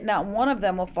 Yet not one of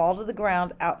them will fall to the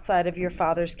ground outside of your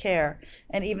Father's care.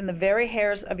 And even the very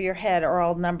hairs of your head are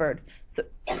all numbered.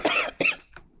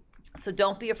 So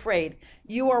don't be afraid.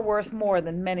 You are worth more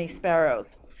than many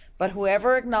sparrows. But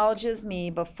whoever acknowledges me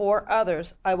before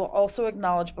others, I will also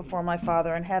acknowledge before my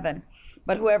Father in heaven.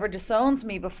 But whoever disowns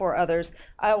me before others,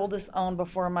 I will disown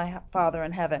before my Father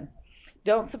in heaven.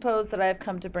 Don't suppose that I have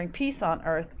come to bring peace on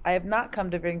earth. I have not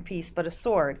come to bring peace, but a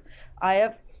sword. I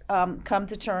have come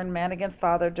to turn man against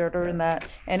father, daughter, and that.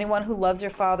 Anyone who loves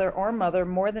their father or mother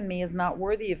more than me is not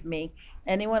worthy of me.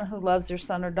 Anyone who loves their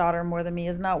son or daughter more than me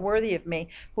is not worthy of me.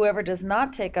 Whoever does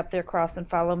not take up their cross and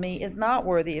follow me is not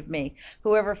worthy of me.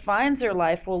 Whoever finds their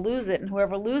life will lose it, and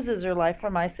whoever loses their life for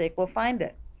my sake will find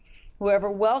it. Whoever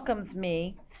welcomes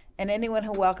me, and anyone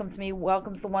who welcomes me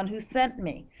welcomes the one who sent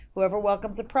me. Whoever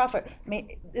welcomes a prophet.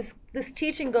 This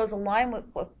teaching goes along with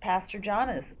what Pastor John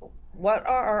is. What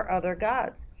are our other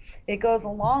gods? It goes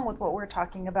along with what we're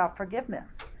talking about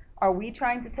forgiveness. Are we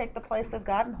trying to take the place of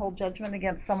God and hold judgment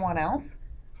against someone else?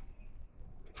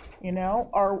 In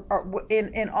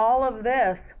all of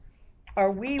this,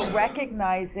 are we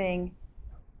recognizing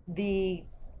the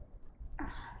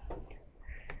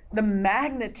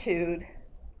magnitude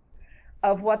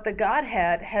of what the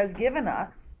Godhead has given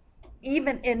us,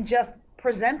 even in just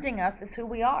presenting us as who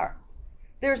we are?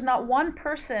 There's not one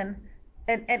person,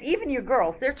 and even your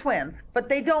girls, they're twins, but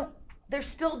there's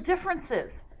still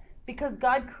differences because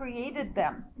God created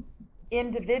them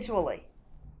individually.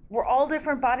 We're all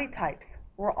different body types.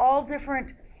 We're all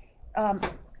different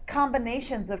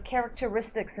combinations of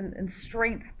characteristics and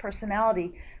strengths,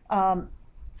 personality.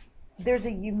 There's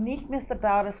a uniqueness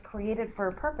about us created for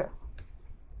a purpose.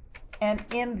 And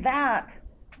in that,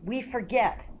 we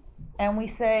forget. And we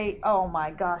say, oh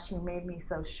my gosh, you made me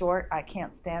so short. I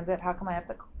can't stand it. How come I have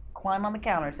to climb on the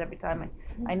counters every time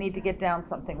I need to get down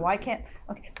something? Why can't?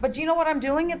 Okay. But do you know what I'm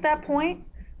doing at that point?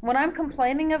 When I'm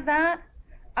complaining of that,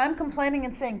 I'm complaining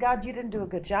and saying, God, you didn't do a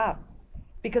good job.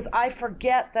 Because I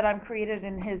forget that I'm created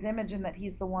in His image and that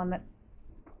He's the one that.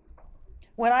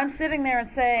 When I'm sitting there and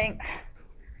saying,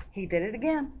 He did it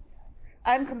again,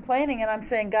 I'm complaining and I'm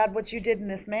saying, God, what you did in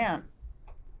this man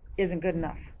isn't good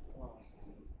enough.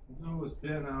 You know what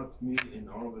stand out to me in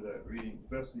all of that reading,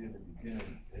 especially in the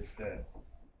beginning, is that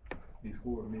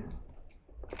before men,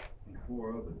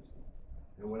 before others.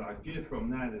 And what I get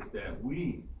from that is that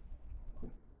we,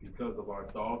 because of our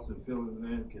thoughts and feelings,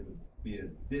 man, can be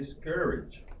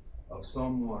discouraged of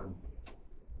someone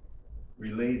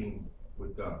relating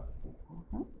with God.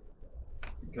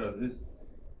 Because it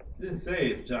didn't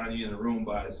say if Johnny in the room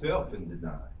by himself and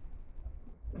deny.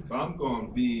 If I'm going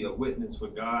to be a witness for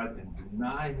God and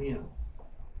deny Him,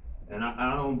 and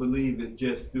I don't believe it's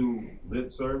just through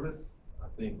lip service. I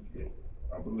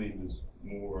believe it's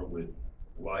more with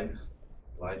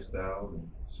lifestyle, and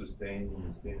sustaining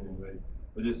and standing ready.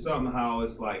 But it's somehow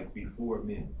it's like before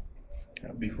men,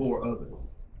 before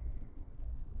others.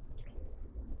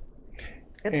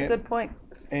 It's a good point.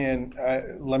 And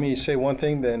let me say one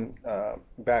thing then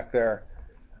back there.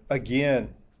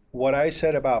 Again, what I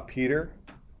said about Peter,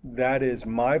 that is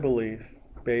my belief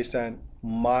based on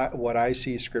what I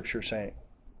see Scripture saying.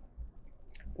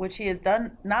 Which he has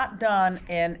not done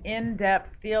an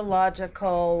in-depth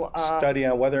theological study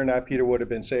on whether or not Peter would have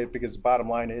been saved, because the bottom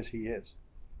line is he is.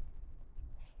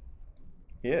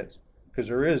 He is. Because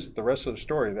there is the rest of the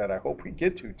story that I hope we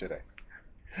get to today.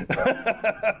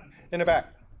 In the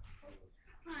back.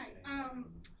 Hi,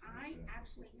 I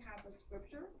actually have a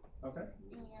scripture. Okay.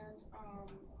 And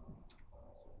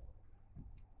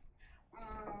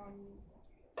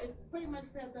it's pretty much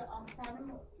said the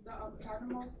unpardonable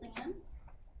sin.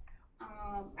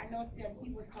 I know that he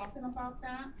was talking about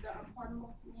that. The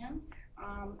unpardonable sin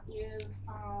is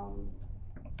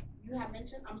you have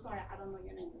mentioned. I'm sorry, I don't know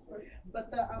your name, but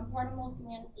the unpardonable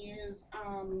sin is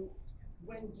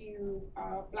when you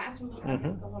blaspheme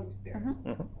against the Holy Spirit.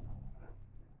 Mm-hmm.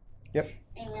 Yep.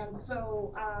 And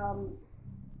so,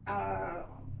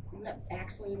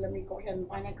 let me go ahead and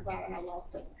find it because I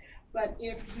lost it. But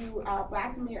if you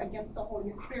blaspheme against the Holy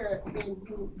Spirit, then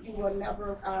you will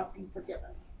never be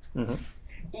forgiven. Mm-hmm.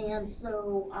 And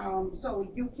so, so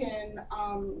you can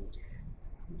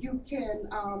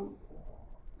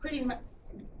pretty much.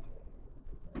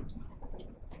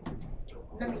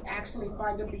 Let me actually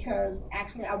find it because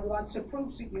actually I want to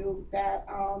prove to you that.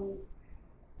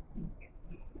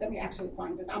 Let me actually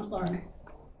find it. I'm sorry.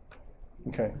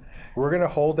 Okay. We're going to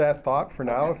hold that thought for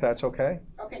now, Okay. if that's okay.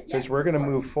 Okay. Because we're going to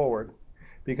move forward.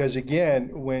 Because again,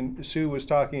 when Sue was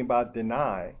talking about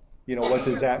deny, what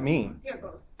does that mean? Here it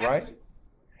goes. Right? Actually,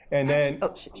 and then,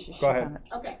 go ahead.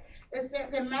 Okay. It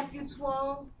says in Matthew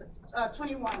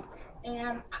 12:21.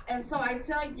 And so I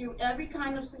tell you, every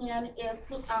kind of sin and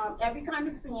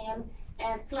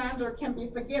slander can be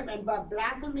forgiven, but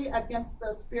blasphemy against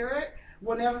the Spirit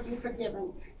will never be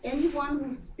forgiven. Anyone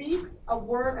who speaks a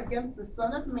word against the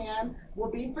Son of Man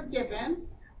will be forgiven,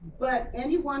 but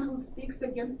anyone who speaks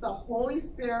against the Holy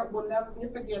Spirit will never be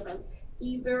forgiven,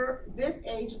 either this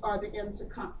age or the end to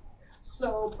come.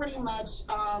 So pretty much,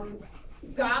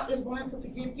 God is going to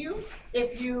forgive you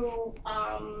if you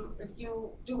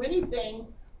do anything,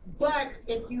 but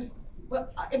if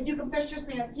you confess your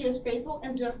sins, He is faithful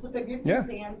and just to forgive your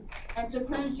sins and to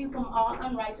cleanse you from all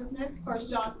unrighteousness. 1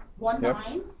 John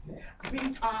 1:9.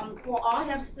 For all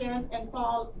have sinned and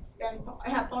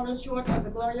have fallen short of the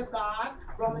glory of God.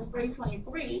 Romans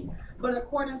 3:23. But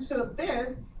according to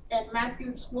this, in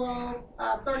Matthew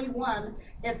 12:31,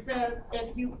 it says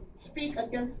if you speak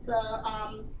against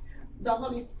the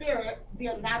Holy Spirit,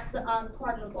 then that's the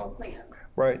unpardonable sin.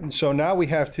 Right. And so now we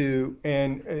have to,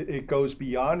 and it goes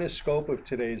beyond the scope of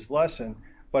today's lesson,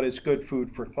 but it's good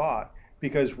food for thought.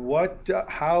 Because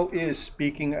how is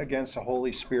speaking against the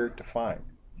Holy Spirit defined?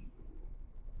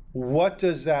 What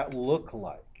does that look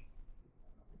like?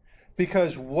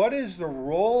 Because what is the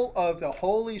role of the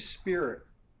Holy Spirit?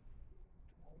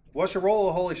 What's the role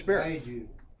of the Holy Spirit? Guide you.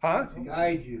 Huh? To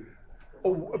guide you.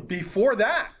 Before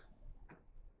that.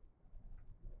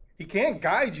 He can't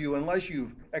guide you unless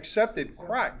you've accepted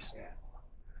Christ.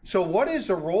 So what is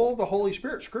the role of the Holy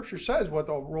Spirit? Scripture says what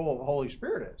the role of the Holy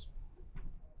Spirit is.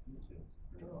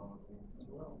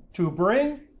 To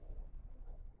bring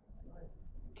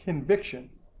conviction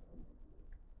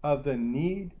of the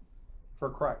need for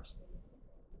Christ.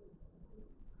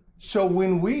 So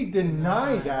when we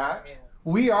deny that,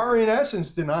 we are in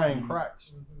essence denying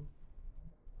Christ.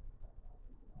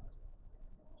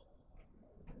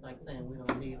 It's like saying we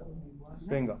don't need them.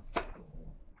 Bingo.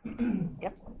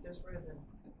 Yep.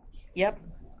 Yep.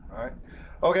 All right.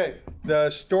 Okay, the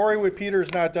story with Peter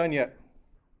is not done yet.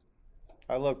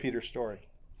 I love Peter's story.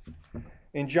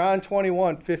 In John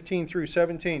 21:15 through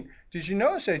 17, did you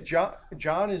notice that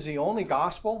John is the only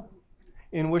gospel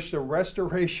in which the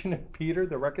restoration of Peter,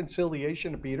 the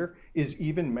reconciliation of Peter, is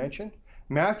even mentioned?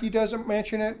 Matthew doesn't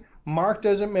mention it, Mark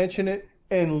doesn't mention it,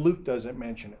 and Luke doesn't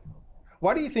mention it.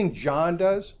 Why do you think John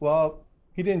does? Well,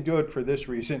 he didn't do it for this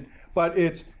reason, but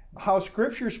it's how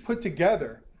Scripture's put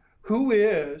together. Who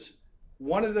is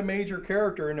one of the major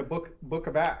characters in the book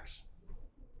of Acts?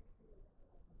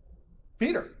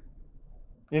 Peter.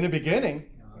 In the beginning,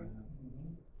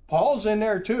 Paul's in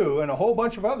there too, and a whole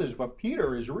bunch of others, but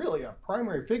Peter is really a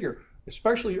primary figure,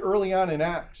 especially early on in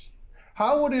Acts.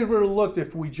 How would it have looked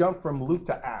if we jumped from Luke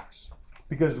to Acts?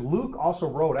 Because Luke also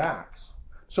wrote Acts.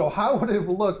 So how would it have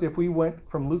looked if we went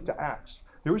from Luke to Acts?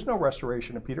 There was no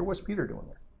restoration of Peter. What's Peter doing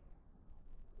there?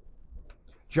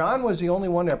 John was the only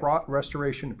one that brought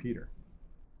restoration to Peter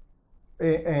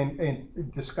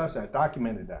and discussed that,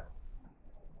 documented that.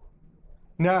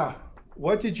 Now,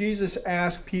 what did Jesus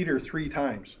ask Peter 3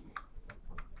 times?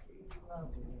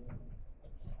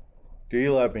 Do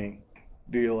you love me?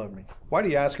 Do you love me? Why do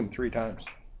you ask him 3 times?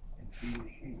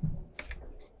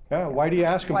 Yeah, why do you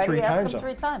ask him 3 times? Why do you ask him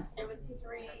 3 times? It was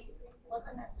 3,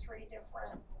 wasn't it 3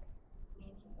 different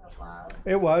meanings of love?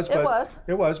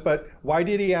 It was, but why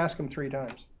did he ask him 3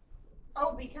 times?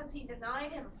 Oh, because he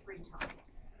denied him 3 times.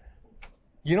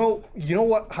 You know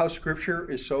what? How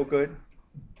Scripture is so good.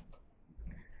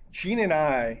 Jean and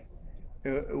I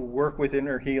work with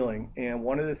inner healing, and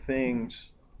one of the things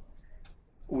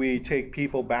we take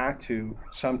people back to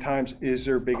sometimes is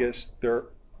their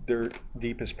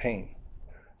deepest pain,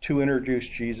 to introduce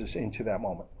Jesus into that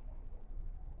moment.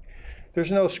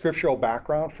 There's no scriptural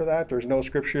background for that. There's no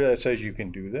scripture that says you can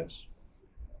do this.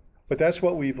 But that's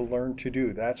what we've learned to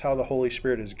do. That's how the Holy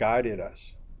Spirit has guided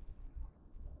us.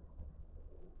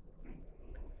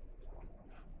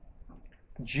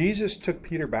 Jesus took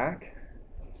Peter back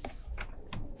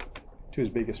to his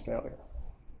biggest failure.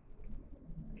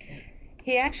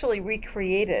 He actually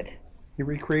recreated. He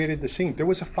recreated the scene. There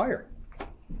was a fire.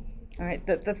 All right.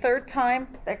 The third time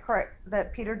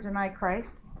that Peter denied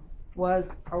Christ was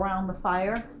around the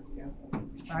fire,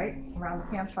 right? Around the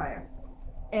campfire.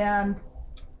 And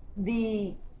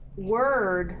the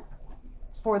word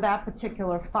for that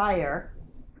particular fire,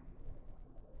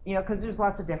 because there's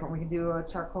lots of different, we can do a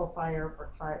charcoal fire,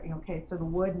 brick fire, okay, so the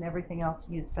wood and everything else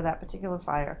used for that particular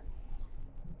fire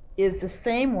is the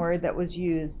same word that was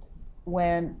used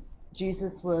when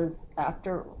Jesus was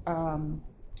after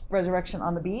resurrection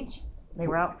on the beach. They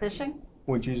were out fishing.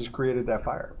 When Jesus created that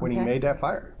fire, when he made that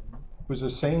fire, it was the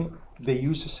same, they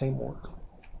used the same word.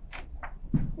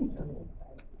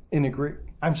 In the Greek.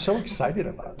 I'm so excited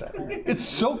about that. It's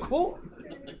so cool.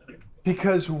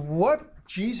 Because what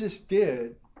Jesus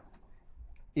did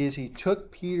is he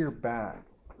took Peter back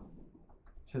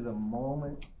to the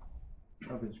moment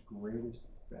of his greatest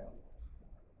failure.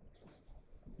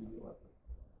 Do you love me?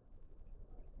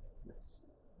 Yes.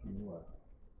 Do you love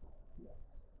me? Yes.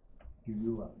 Do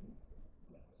you love me?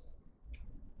 Yes.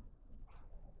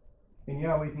 And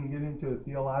yeah, we can get into a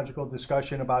theological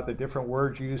discussion about the different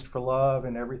words used for love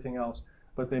and everything else.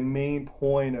 But the main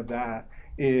point of that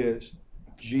is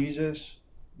Jesus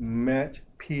met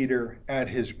Peter at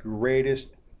his greatest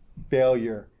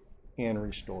failure and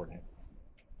restored him.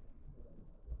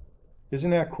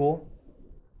 Isn't that cool?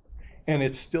 And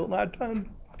it's still not done.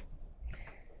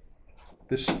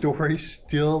 The story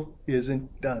still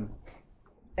isn't done.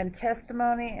 And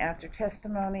testimony after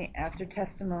testimony after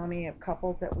testimony of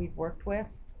couples that we've worked with,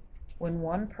 when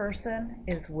one person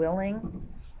is willing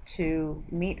to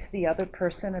meet the other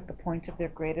person at the point of their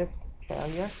greatest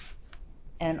failure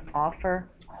and offer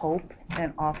hope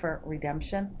and offer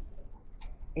redemption,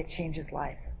 it changes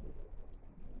lives.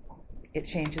 It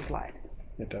changes lives.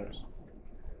 It does.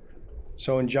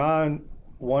 So in John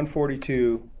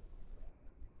 1:42,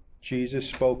 Jesus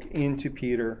spoke into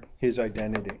Peter his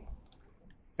identity.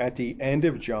 At the end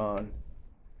of John,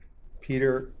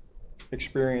 Peter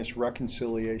experienced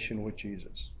reconciliation with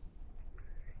Jesus.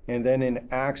 And then in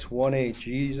Acts 1:8,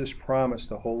 Jesus promised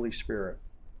the Holy Spirit.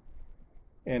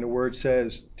 And the word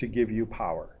says to give you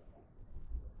power.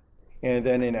 And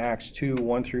then in Acts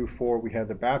 2:1 through 4, we have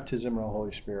the baptism of the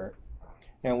Holy Spirit.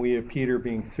 And we have Peter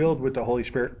being filled with the Holy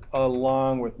Spirit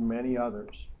along with many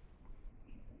others.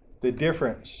 The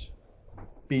difference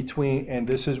between, and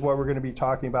this is what we're going to be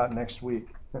talking about next week.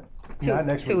 Not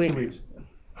next week, 2 weeks.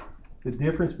 The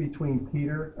difference between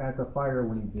Peter at the fire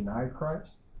when he denied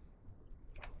Christ,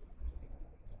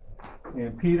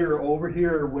 and Peter over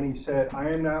here when he said, I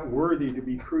am not worthy to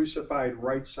be crucified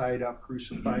right side up,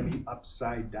 crucify me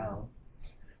upside down,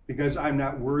 because I'm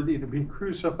not worthy to be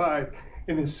crucified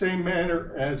in the same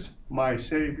manner as my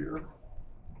Savior.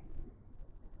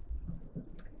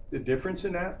 The difference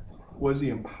in that was the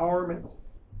empowerment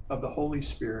of the Holy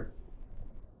Spirit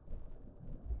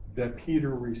that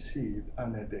Peter received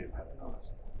on that day of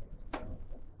Pentecost.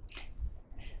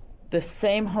 The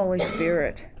same Holy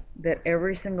Spirit that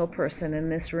every single person in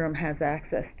this room has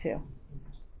access to.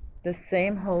 The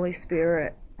same Holy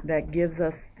Spirit that gives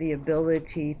us the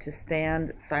ability to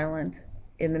stand silent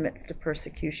in the midst of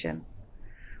persecution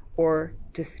or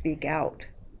to speak out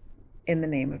in the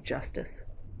name of justice.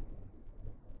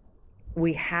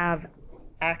 We have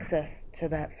access to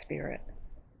that Spirit,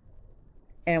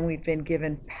 and we've been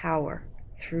given power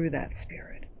through that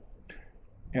Spirit.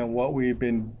 And what we've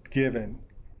been given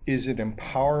is an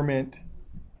empowerment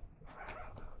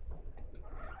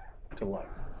to love,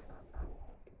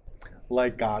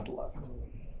 like God loved.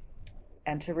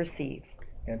 And to receive.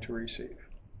 And to receive.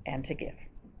 And to give.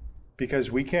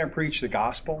 Because we can't preach the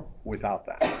gospel without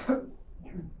that.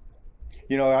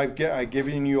 You know, I've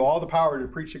given you all the power to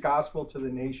preach the gospel to the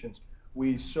nations.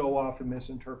 We so often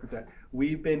misinterpret that.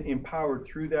 We've been empowered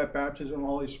through that baptism of the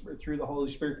Holy Spirit, through the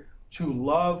Holy Spirit, to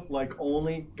love like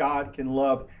only God can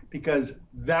love, because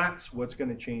that's what's going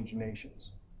to change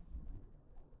nations.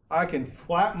 I can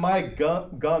flap my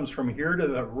gums from here to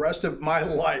the rest of my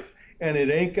life, and it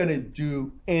ain't going to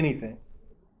do anything.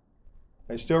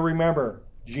 I still remember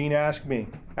Jean asked me,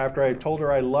 after I told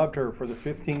her I loved her for the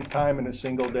 15th time in a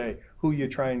single day, who are you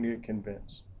trying to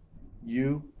convince?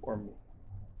 You or me?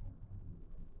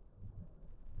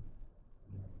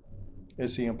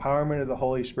 It's the empowerment of the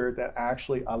Holy Spirit that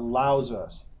actually allows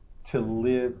us to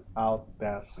live out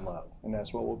that love. And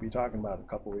that's what we'll be talking about in a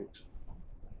couple weeks.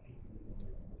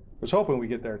 I was hoping we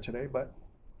get there today, but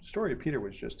the story of Peter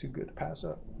was just too good to pass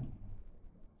up.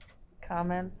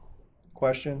 Comments?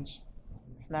 Questions?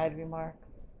 Snide remarks?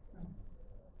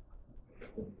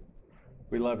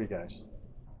 We love you guys.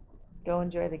 Go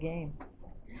enjoy the game.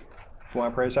 You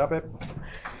want to pray us out, babe?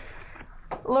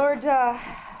 Lord,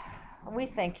 we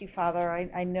thank you, Father.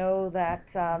 I know that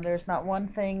there's not one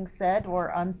thing said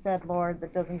or unsaid, Lord,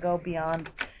 that doesn't go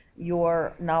beyond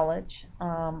your knowledge.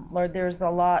 Lord, there's a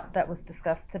lot that was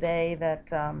discussed today that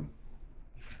can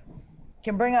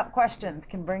bring up questions,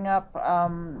 can bring up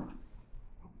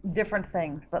different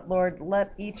things. But Lord,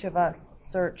 let each of us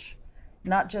search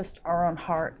not just our own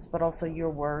hearts, but also your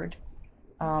word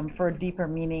for a deeper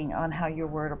meaning on how your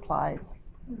word applies.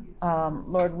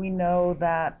 Lord, we know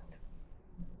that,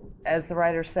 as the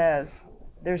writer says,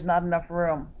 there's not enough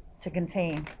room to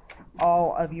contain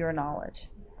all of your knowledge.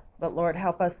 But Lord,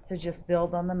 help us to just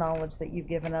build on the knowledge that you've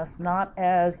given us, not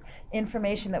as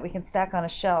information that we can stack on a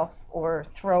shelf or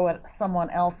throw at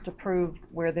someone else to prove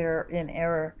where they're in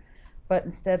error, but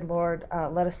instead, Lord,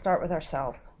 let us start with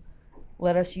ourselves.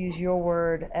 Let us use your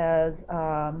word as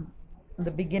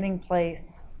the beginning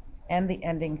place and the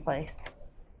ending place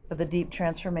for the deep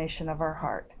transformation of our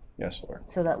heart. Yes, Lord.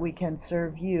 So that we can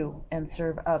serve you and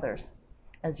serve others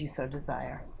as you so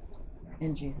desire.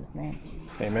 In Jesus' name.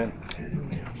 Amen.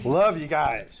 Love you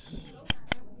guys.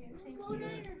 Good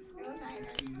night.